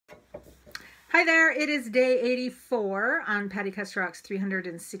Hi there, it is day 84 on Patti Kusturok's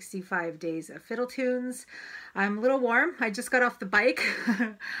 365 Days of Fiddle Tunes. I'm a little warm. I just got off the bike.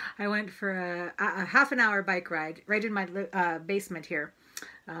 I went for a half an hour bike ride right in my basement here.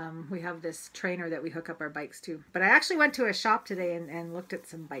 We have this trainer that we hook up our bikes to. But I actually went to a shop today and looked at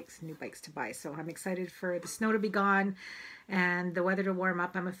some bikes, new bikes to buy. So I'm excited for the snow to be gone and the weather to warm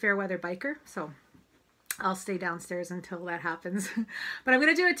up. I'm a fair weather biker, so I'll stay downstairs until that happens. But I'm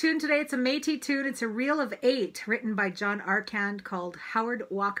going to do a tune today. It's a Métis tune. It's a reel of 8 written by John Arcand called Howard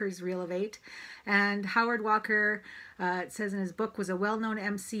Walker's Reel of 8. And Howard Walker, it says in his book, was a well-known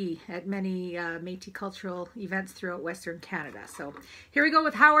MC at many Métis cultural events throughout Western Canada. So here we go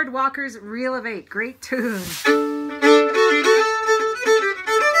with Howard Walker's Reel of 8. Great tune.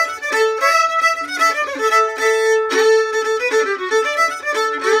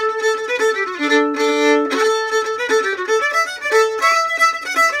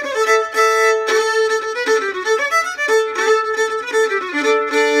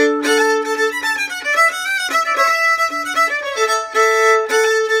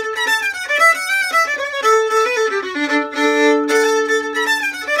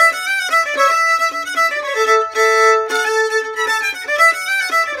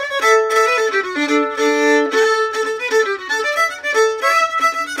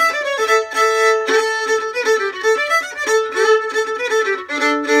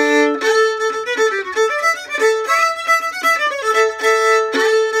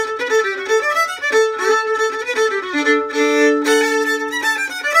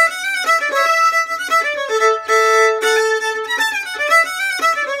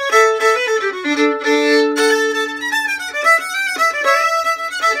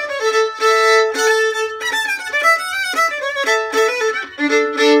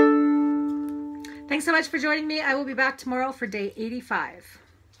 Thanks so much for joining me. I will be back tomorrow for day 85.